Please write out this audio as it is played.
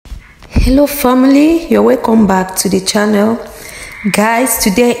Hello family, you're welcome back to the channel. Guys,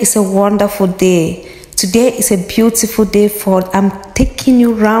 today is a wonderful day. Today is a beautiful day I'm taking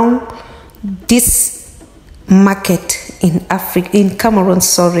you around this market in Cameroon.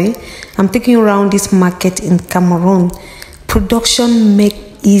 I'm taking you around this market in Cameroon. Production make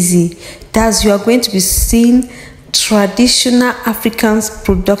easy. Thus you are going to be seeing traditional African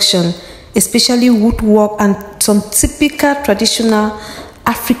production, especially woodwork and some typical traditional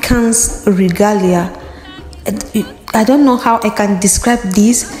Africans regalia. I don't know how I can describe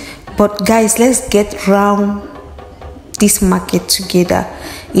this, but guys, let's get round this market together.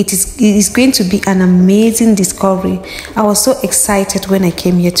 It is going to be an amazing discovery. I was so excited when I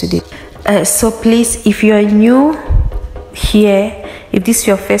came here today. So please, if you are new here, if this is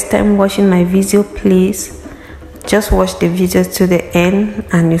your first time watching my video, please just watch the video to the end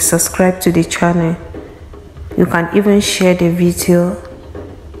and you subscribe to the channel. You can even share the video.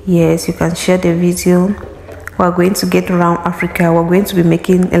 Yes, you can share the video. We're going to get around Africa. We're going to be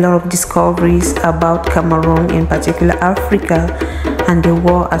making a lot of discoveries about Cameroon, in particular Africa and the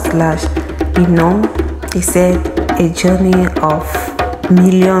world at large. You know, they said a journey of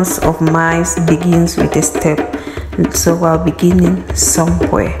millions of miles begins with a step. So we're beginning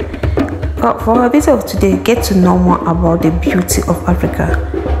somewhere. But for our video of today, get to know more about the beauty of Africa.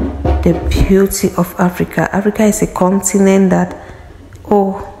 The beauty of Africa. Africa is a continent that,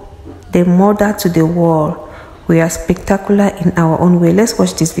 the mother to the world. We are spectacular in our own way. Let's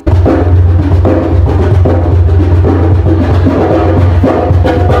watch this video.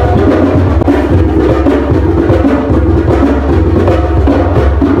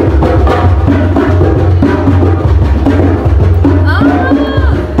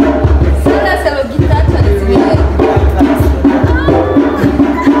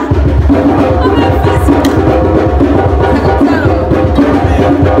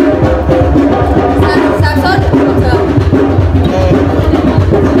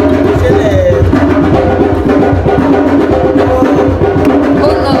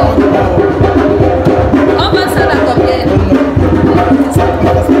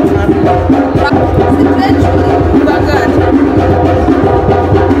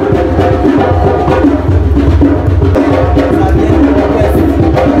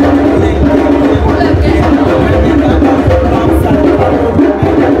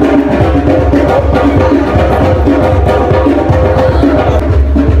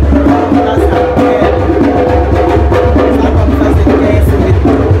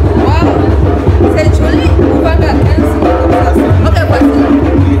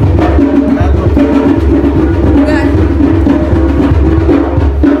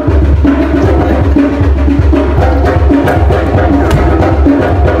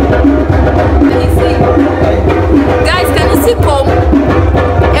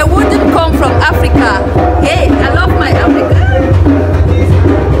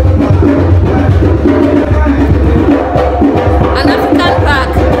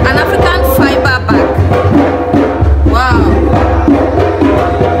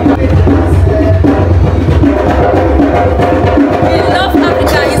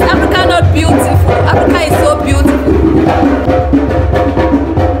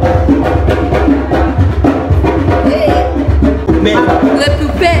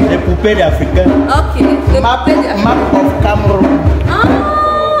 Africa. Okay. Map of Cameroon.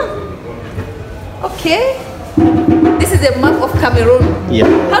 Okay. This is a map of Cameroon. Yeah.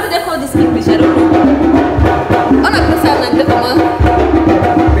 How do they call this in English? I don't know. On a person and the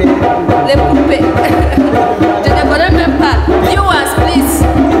viewers, please.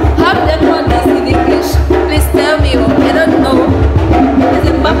 How do they call this in English? Please tell me. I don't know. This is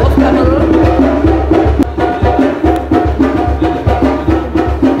a map of Cameroon.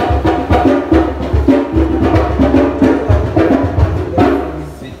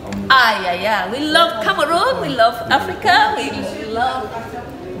 We love Cameroon, we love Africa, we love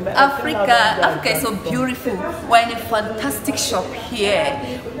Africa. Africa is so beautiful. We're in a fantastic shop here,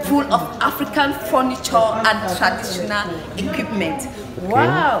 full of African furniture and traditional equipment. Okay.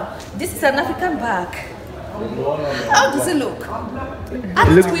 Wow, this is an African bag. How does it look?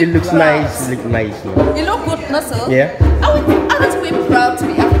 It looks nice. It looks nice. Yeah. You look good, not so? Yeah. Aren't we proud to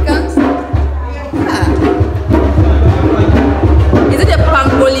be Africans? Is it a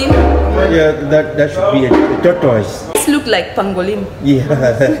pangolin? Yeah, that should be a tortoise. This look like pangolin. Yeah,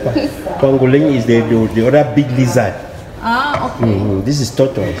 pangolin is the other big lizard. Okay. This is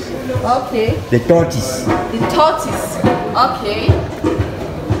tortoise. Okay. The tortoise. The tortoise. Okay.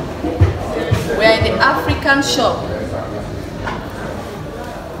 We are in the African shop.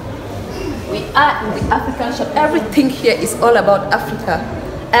 We are in the African shop. Everything here is all about Africa.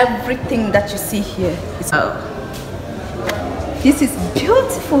 everything that you see here is this is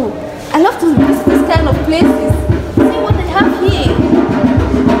beautiful. I love to visit this kind of places. See what they have here.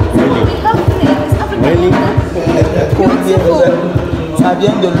 See what we have here. It's African. Beautiful. Ça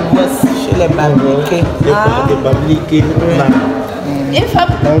vient de l'ouest chez les Bambliqués. Les Bambliqués. Une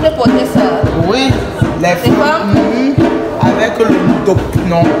femme peut porter ça. Oui, les femmes avec le top,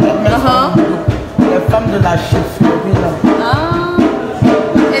 non. Les femmes de la chefferie là.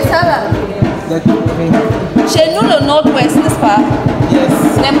 Et ça là? Chez nous, le nord-ouest, n'est-ce pas? Yes.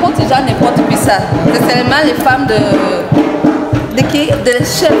 N'importe gens ne portent plus ça. C'est seulement les femmes de qui? Des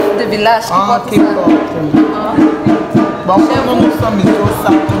chefs de village qui portent ça. Bon, nous sommes ici au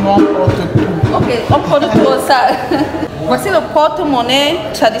sac, tout le monde porte tout. Ok, on porte tout ça. Voici le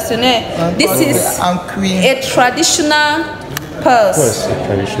porte-monnaie traditionnel. This is a traditional purse.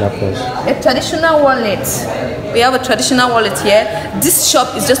 A traditional wallet. We have a traditional wallet here. This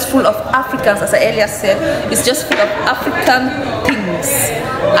shop is just full of Africans, as I earlier said. It's just full of African things,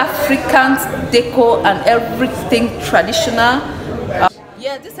 African deco and everything traditional.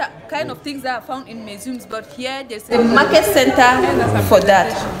 Yeah, these are kind of things that are found in museums, but here there's a market center for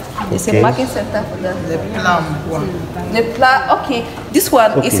that. There's a market center for that. The plat. Okay, this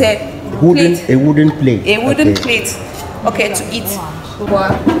one is a plate. A wooden plate. A wooden plate. Okay, to eat.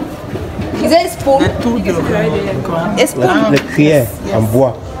 Wow. Is there a spoon? A spoon. Le cuillère en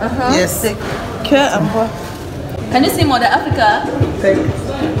bois. Yes. The cuillère en bois. Can you see Mother Africa?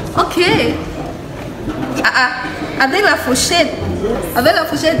 Okay. Avec la fourchette. Avec la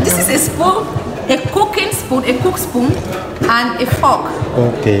fourchette. This is a spoon, a cooking spoon, a cook spoon, and a fork.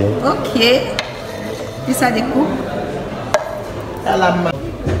 Okay. Okay. These are the cook.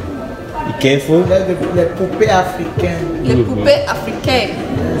 Be careful. Les poupées africaines. Les poupées africaines.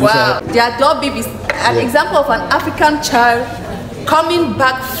 Wow. They are doll babies. An example of an African child coming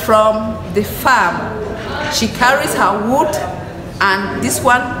back from the farm. She carries her wood, and this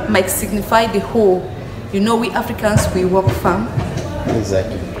one might signify the hoe. You know, we Africans, we work farm.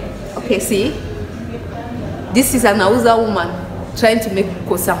 Exactly. Okay, see? This is an Hausa woman trying to make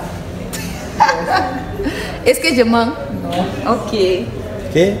kosam. Est-ce que je mens? No. Okay.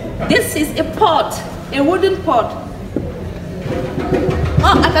 Okay. This is a pot, a wooden pot.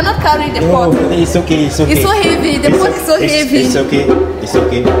 Oh, I cannot carry the pot. It's okay, it's okay. It's so heavy, the pot is so heavy. It's okay, it's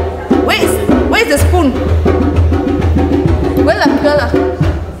okay. Where's the spoon? Where's la cuillère?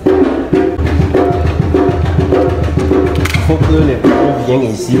 Faut que les gens viennent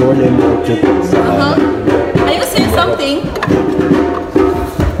ici, on les montre comme ça. Are you seeing something?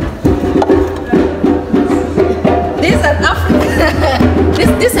 This is an African.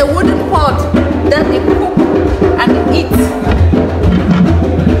 this is a wooden pot that they cook and eat.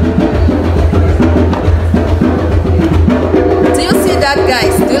 Do you see that,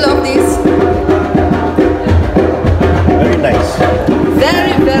 guys? Do you love this? Very nice.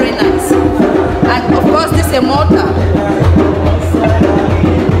 Very, very nice. And of course, this is a mortar.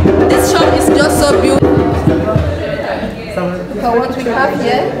 This shop is just so beautiful. So what we have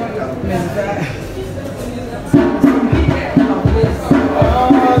here?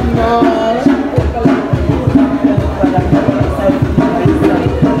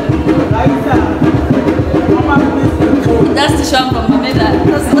 That's the shop from Mamela.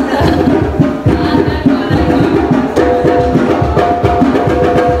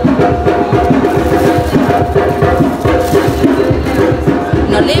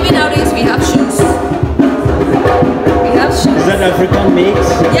 Now leaving out is we have shoes. We have shoes. Is that African made?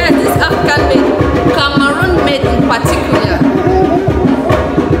 Yes, this is African made. Cameroon made in particular.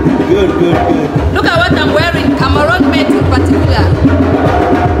 Good, good, good. Look at what I'm wearing. Cameroon made in particular.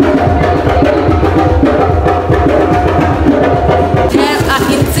 There are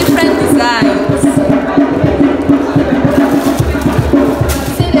in different designs.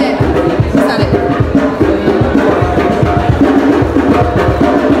 See there? Look at it.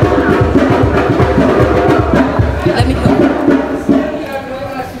 Let me go.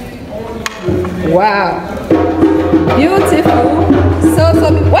 Wow. Beautiful. So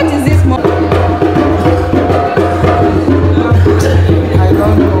what is this? I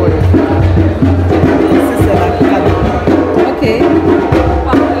don't know it. This is a Okay.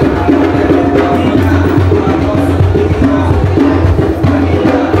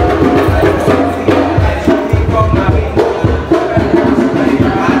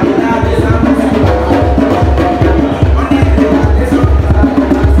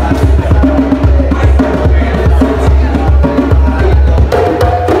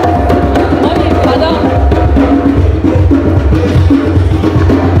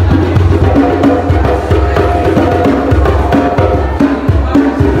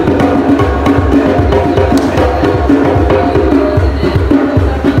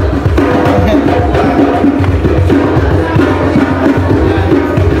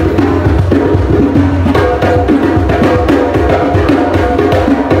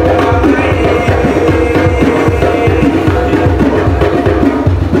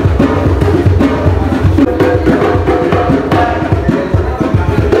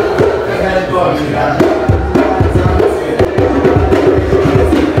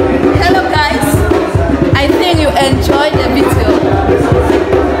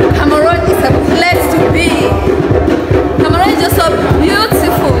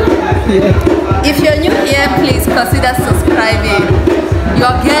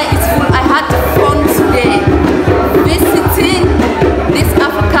 girl is full. I had fun today visiting this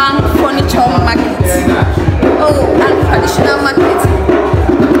African furniture market. Oh, and traditional market.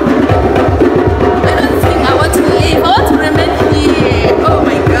 I don't think I want to leave. I want to remain here. Oh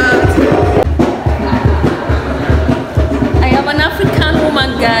my God. I am an African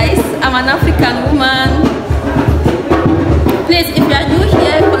woman, guys. I'm an African woman. Please, if you are new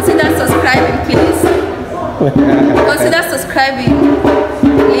here, consider subscribing, please. Consider subscribing.